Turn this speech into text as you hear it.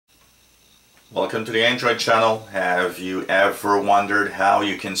Welcome to the Android channel. Have you ever wondered how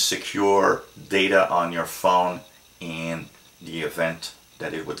you can secure data on your phone in the event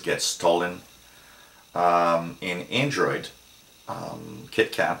that it would get stolen? In Android,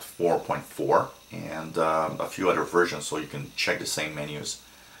 Kitkat 4.4 and a few other versions, so you can check the same menus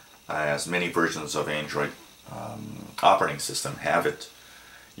as many versions of Android operating system have it.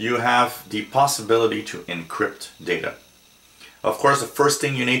 You have the possibility to encrypt data. Of course, the first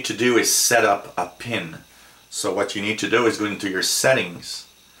thing you need to do is set up a PIN. So what you need to do is go into your settings,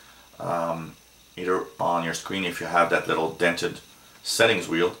 either on your screen if you have that little dented settings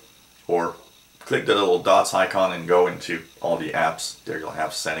wheel, or click the little dots icon and go into all the apps. There you'll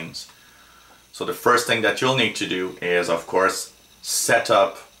have settings. So the first thing that you'll need to do is, of course, set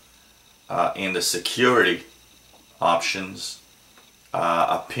up in the security options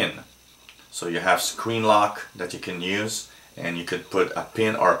a PIN. So you have screen lock that you can use, and you could put a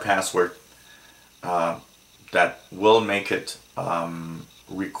PIN or a password that will make it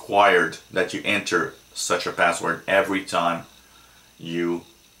required that you enter such a password every time you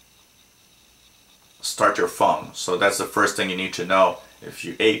start your phone. So that's the first thing you need to know. If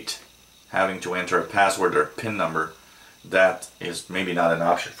you hate having to enter a password or a PIN number, that is maybe not an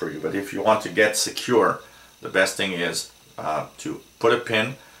option for you. But if you want to get secure, the best thing is to put a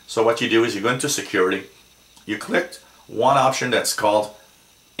PIN. So what you do is you go into security, you click one option that's called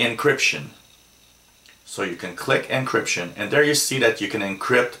encryption. So you can click encryption, and there you see that you can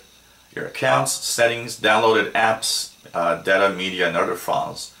encrypt your accounts, settings, downloaded apps, data, media, and other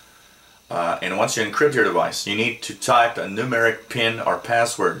files. And once you encrypt your device, you need to type a numeric PIN or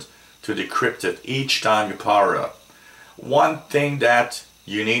password to decrypt it each time you power up. One thing that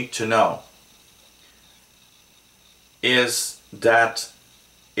you need to know is that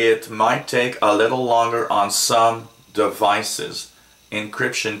it might take a little longer on some devices.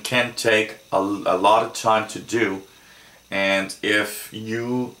 Encryption can take a lot of time to do, and if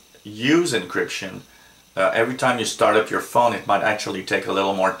you use encryption every time you start up your phone, it might actually take a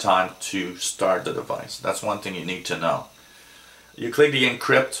little more time to start the device. That's one thing you need to know. You click the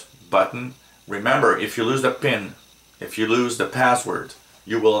encrypt button. Remember, if you lose the PIN, if you lose the password,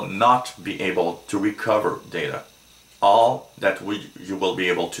 you will not be able to recover data. All that you will be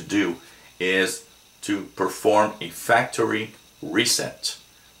able to do is to perform a factory reset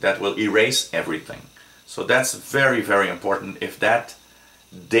that will erase everything. So that's very, very important. If that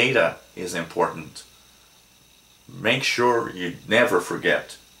data is important, make sure you never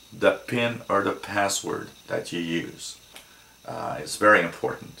forget the PIN or the password that you use. It's very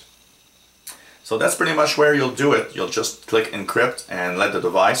important. So that's pretty much where you'll do it. You'll just click encrypt and let the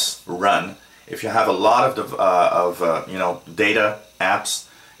device run. If you have a lot of data, apps,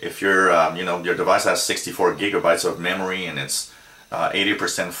 if your your device has 64 gigabytes of memory and it's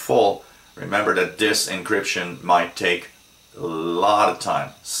 80% full, remember that this encryption might take a lot of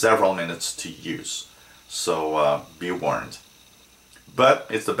time, several minutes to use. So be warned. But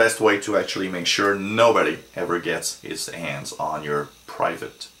it's the best way to actually make sure nobody ever gets his hands on your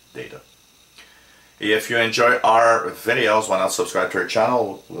private data. If you enjoy our videos, why not subscribe to our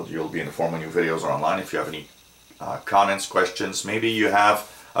channel? You'll be informed when new videos are online. If you have any comments, questions, maybe you have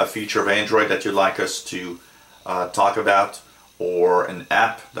a feature of Android that you'd like us to talk about, or an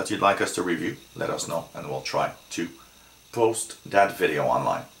app that you'd like us to review, let us know and we'll try to post that video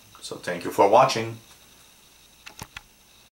online. So thank you for watching.